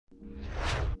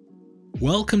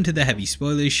Welcome to the Heavy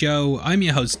Spoilers Show. I'm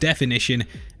your host Definition,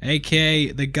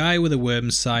 aka the guy with a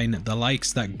worm sign, the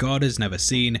likes that God has never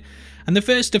seen, and the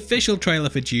first official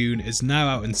trailer for Dune is now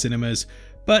out in cinemas.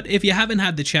 But if you haven't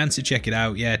had the chance to check it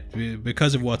out yet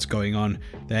because of what's going on,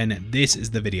 then this is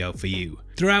the video for you.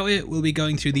 Throughout it, we'll be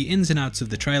going through the ins and outs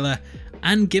of the trailer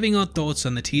and giving our thoughts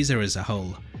on the teaser as a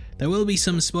whole. There will be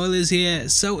some spoilers here,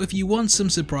 so if you want some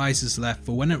surprises left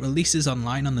for when it releases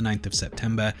online on the 9th of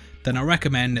September, then I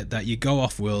recommend that you go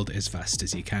off-world as fast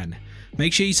as you can.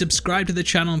 Make sure you subscribe to the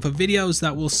channel for videos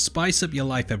that will spice up your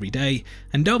life every day,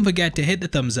 and don't forget to hit the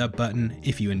thumbs up button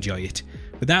if you enjoy it.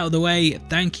 With that out of the way,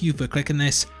 thank you for clicking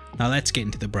this. Now let's get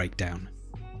into the breakdown.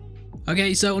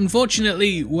 Okay, so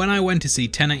unfortunately, when I went to see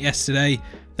Tenet yesterday,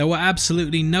 there were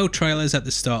absolutely no trailers at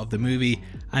the start of the movie,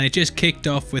 and it just kicked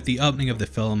off with the opening of the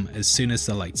film as soon as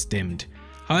the lights dimmed.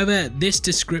 However, this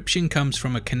description comes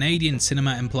from a Canadian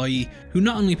cinema employee who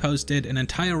not only posted an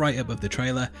entire write-up of the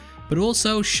trailer, but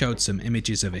also showed some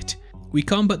images of it. We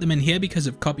can't put them in here because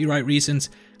of copyright reasons,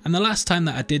 and the last time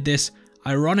that I did this,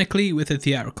 ironically with a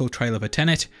theatrical trailer for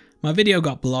Tenet, my video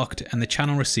got blocked and the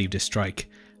channel received a strike.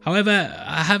 However,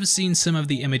 I have seen some of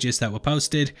the images that were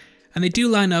posted, and they do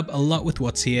line up a lot with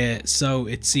what's here, so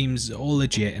it seems all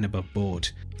legit and above board.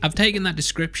 I've taken that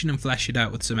description and fleshed it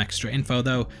out with some extra info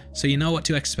though, so you know what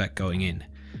to expect going in.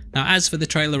 Now as for the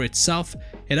trailer itself,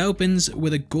 it opens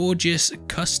with a gorgeous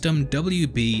custom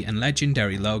WB and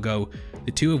Legendary logo,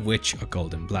 the two of which are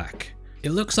gold and black.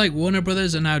 It looks like Warner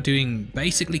Brothers are now doing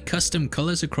basically custom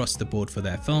colours across the board for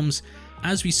their films,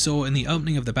 as we saw in the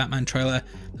opening of the Batman trailer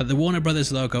that the Warner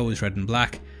Brothers logo was red and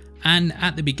black, and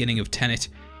at the beginning of Tenet,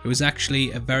 it was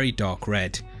actually a very dark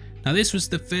red. Now this was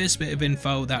the first bit of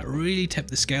info that really tipped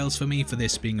the scales for me for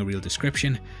this being a real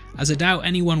description, as I doubt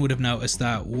anyone would have noticed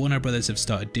that Warner Brothers have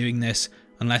started doing this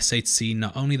unless they'd seen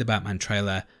not only the Batman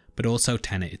trailer, but also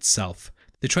Tenet itself.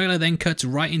 The trailer then cuts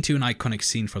right into an iconic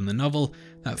scene from the novel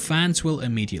that fans will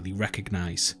immediately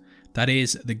recognise. That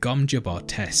is the Gom Jabbar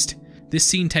test. This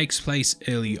scene takes place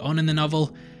early on in the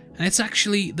novel, and it's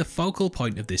actually the focal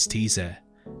point of this teaser.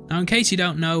 Now in case you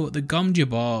don't know, the Gom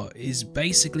Jabbar is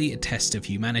basically a test of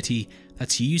humanity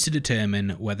that's used to determine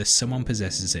whether someone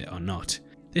possesses it or not.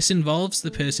 This involves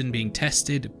the person being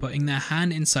tested putting their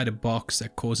hand inside a box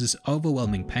that causes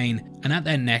overwhelming pain, and at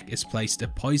their neck is placed a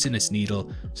poisonous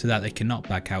needle so that they cannot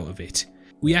back out of it.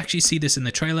 We actually see this in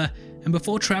the trailer, and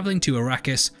before travelling to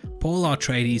Arrakis, Paul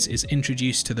Atreides is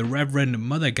introduced to the Reverend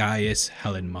Mother Goddess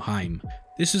Helen Mohiam.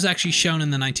 This was actually shown in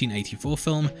the 1984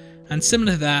 film, and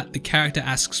similar to that, the character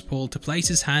asks Paul to place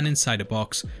his hand inside a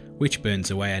box, which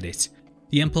burns away at it.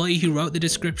 The employee who wrote the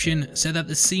description said that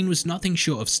the scene was nothing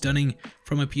short of stunning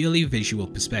from a purely visual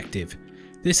perspective.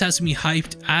 This has me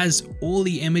hyped, as all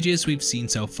the images we've seen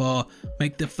so far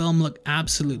make the film look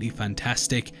absolutely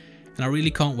fantastic, and I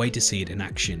really can't wait to see it in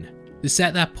action. The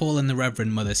set that Paul and the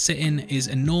Reverend Mother sit in is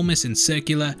enormous and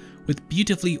circular, with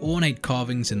beautifully ornate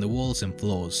carvings in the walls and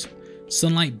floors.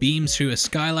 Sunlight beams through a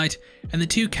skylight, and the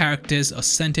two characters are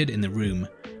centered in the room.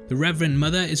 The Reverend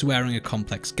Mother is wearing a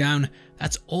complex gown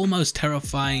that's almost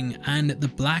terrifying, and the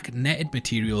black netted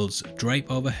materials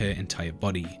drape over her entire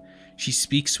body. She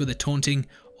speaks with a taunting,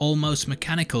 almost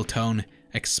mechanical tone,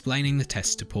 explaining the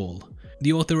test to Paul.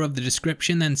 The author of the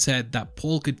description then said that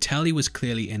Paul could tell he was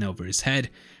clearly in over his head,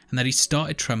 and that he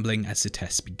started trembling as the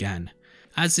test began.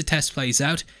 As the test plays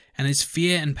out and his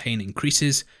fear and pain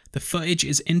increases, the footage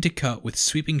is intercut with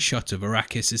sweeping shots of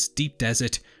Arrakis' deep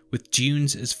desert with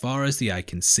dunes as far as the eye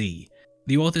can see.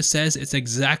 The author says it's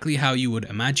exactly how you would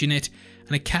imagine it,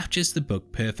 and it captures the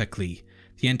book perfectly.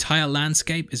 The entire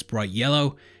landscape is bright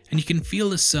yellow, and you can feel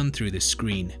the sun through the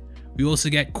screen. We also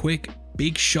get quick,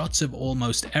 big shots of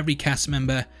almost every cast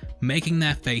member, making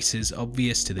their faces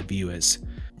obvious to the viewers.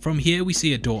 From here we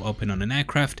see a door open on an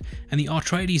aircraft, and the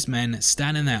Atreides men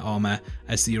stand in their armour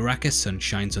as the Arrakis sun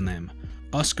shines on them.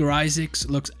 Oscar Isaacs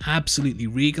looks absolutely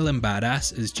regal and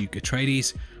badass as Duke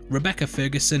Atreides, Rebecca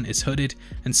Ferguson is hooded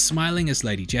and smiling as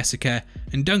Lady Jessica,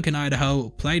 and Duncan Idaho,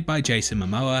 played by Jason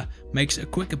Momoa, makes a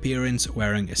quick appearance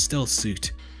wearing a still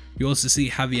suit. We also see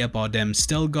Javier Bardem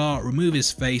Stilgar remove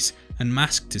his face and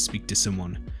mask to speak to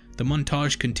someone. The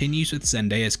montage continues with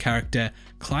Zendaya's character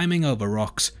climbing over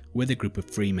rocks with a group of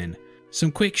freemen.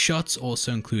 Some quick shots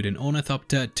also include an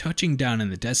ornithopter touching down in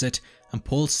the desert and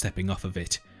Paul stepping off of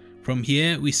it. From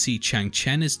here we see Chang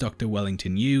Chen as Dr.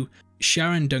 Wellington Yu,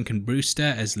 Sharon Duncan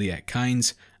Brewster as Liet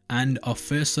Kynes, and our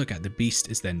first look at the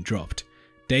beast is then dropped.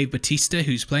 Dave Bautista,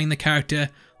 who's playing the character,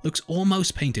 looks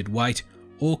almost painted white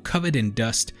or covered in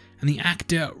dust, and the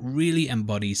actor really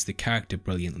embodies the character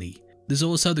brilliantly. There's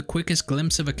also the quickest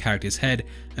glimpse of a character's head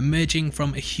emerging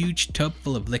from a huge tub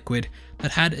full of liquid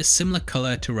that had a similar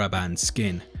colour to Raban's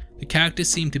skin. The character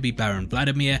seemed to be Baron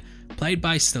Vladimir, played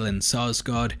by Stellan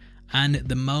Skarsgård, and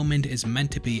the moment is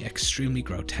meant to be extremely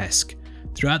grotesque.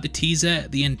 Throughout the teaser,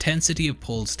 the intensity of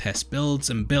Paul's test builds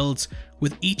and builds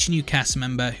with each new cast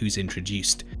member who's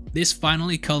introduced. This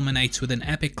finally culminates with an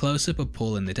epic close-up of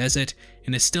Paul in the desert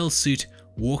in a still suit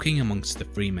walking amongst the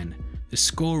Freemen. The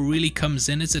score really comes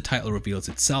in as the title reveals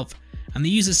itself, and the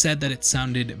user said that it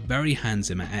sounded very Hans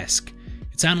Zimmer-esque.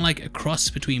 It sounded like a cross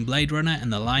between Blade Runner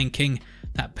and The Lion King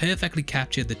that perfectly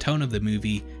captured the tone of the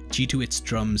movie due to its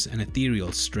drums and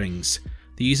ethereal strings.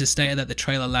 The user stated that the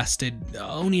trailer lasted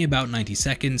only about 90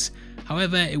 seconds,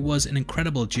 however it was an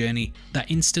incredible journey that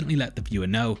instantly let the viewer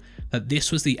know that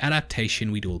this was the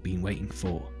adaptation we'd all been waiting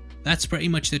for. That's pretty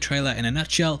much the trailer in a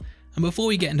nutshell, and before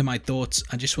we get into my thoughts,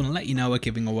 I just want to let you know we're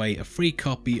giving away a free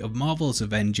copy of Marvel's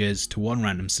Avengers to one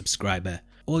random subscriber.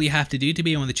 All you have to do to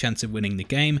be in with a chance of winning the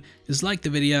game is like the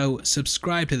video,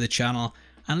 subscribe to the channel,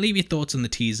 and leave your thoughts on the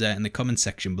teaser in the comment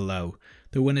section below.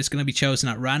 The winner is going to be chosen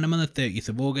at random on the 30th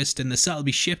of August, and the set will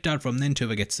be shipped out from then to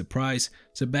whoever gets the prize,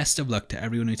 so best of luck to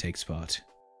everyone who takes part.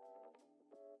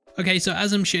 Okay, so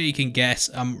as I'm sure you can guess,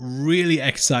 I'm really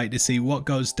excited to see what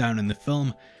goes down in the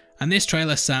film, and this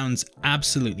trailer sounds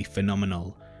absolutely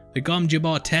phenomenal. The Gom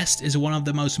Jabbar test is one of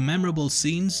the most memorable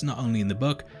scenes, not only in the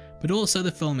book, but also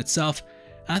the film itself,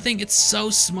 and I think it's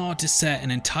so smart to set an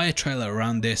entire trailer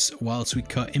around this whilst we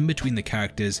cut in between the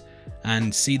characters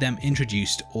and see them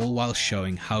introduced, all while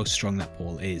showing how strong that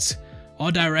Paul is.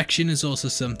 Art direction is also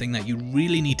something that you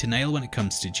really need to nail when it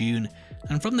comes to Dune,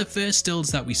 and from the first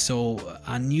stills that we saw,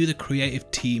 I knew the creative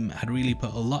team had really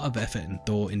put a lot of effort and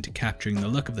thought into capturing the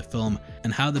look of the film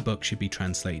and how the book should be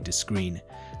translated to screen.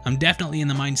 I'm definitely in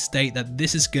the mind state that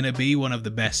this is going to be one of the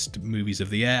best movies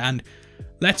of the year, and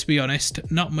let's be honest,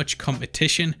 not much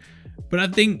competition, but I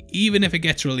think even if it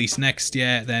gets released next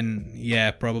year, then yeah,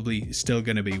 probably still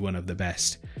going to be one of the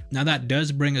best. Now that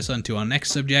does bring us on to our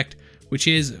next subject, which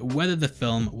is whether the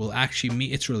film will actually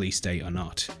meet its release date or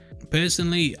not.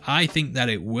 Personally, I think that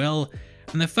it will,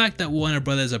 and the fact that Warner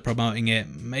Brothers are promoting it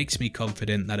makes me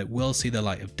confident that it will see the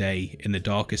light of day in the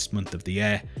darkest month of the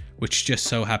year, which just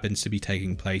so happens to be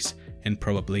taking place in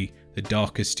probably the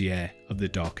darkest year of the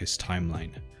darkest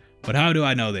timeline. But how do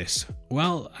I know this?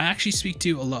 Well, I actually speak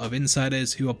to a lot of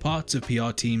insiders who are parts of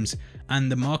PR teams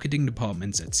and the marketing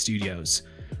departments at studios.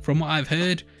 From what I've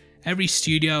heard, every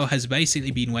studio has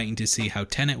basically been waiting to see how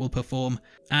TENET will perform,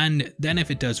 and then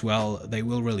if it does well, they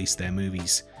will release their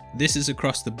movies. This is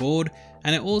across the board,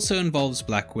 and it also involves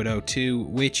Black Widow 2,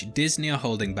 which Disney are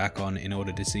holding back on in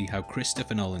order to see how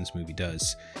Christopher Nolan's movie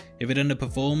does. If it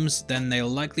underperforms, then they'll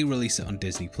likely release it on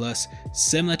Disney+,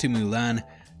 similar to Mulan.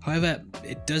 However,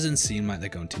 it doesn't seem like they're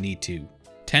going to need to.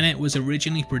 TENET was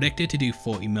originally predicted to do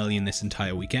 40 million this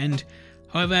entire weekend.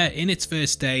 However, in its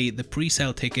first day, the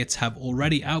pre-sale tickets have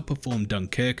already outperformed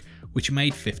Dunkirk, which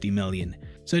made 50 million.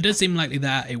 So it does seem likely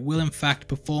that it will in fact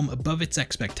perform above its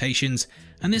expectations,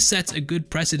 and this sets a good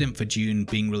precedent for Dune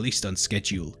being released on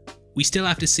schedule. We still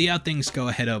have to see how things go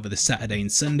ahead over the Saturday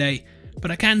and Sunday, but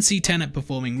I can see TENET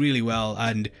performing really well,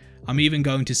 and I'm even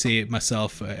going to see it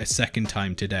myself a second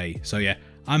time today. So yeah,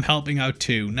 I'm helping out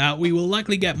too. Now, we will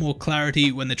likely get more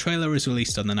clarity when the trailer is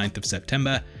released on the 9th of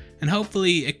September, and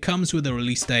hopefully it comes with a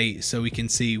release date so we can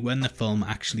see when the film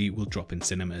actually will drop in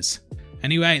cinemas.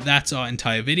 Anyway, that's our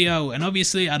entire video, and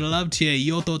obviously I'd love to hear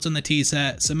your thoughts on the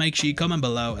teaser, so make sure you comment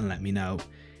below and let me know.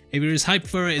 If you're as hyped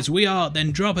for it as we are,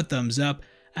 then drop a thumbs up,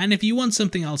 and if you want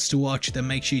something else to watch, then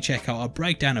make sure you check out our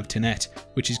breakdown of TENET,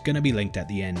 which is going to be linked at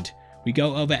the end. We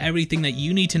go over everything that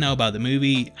you need to know about the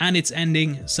movie and its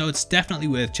ending, so it's definitely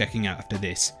worth checking out after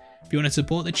this. If you want to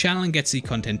support the channel and get to see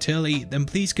content early, then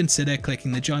please consider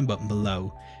clicking the join button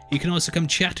below. You can also come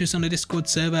chat to us on the Discord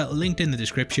server linked in the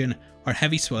description, or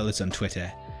Heavy Spoilers on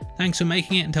Twitter. Thanks for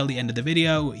making it until the end of the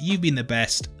video. You've been the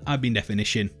best. I've been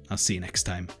Definition. I'll see you next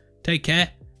time. Take care.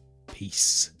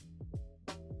 Peace.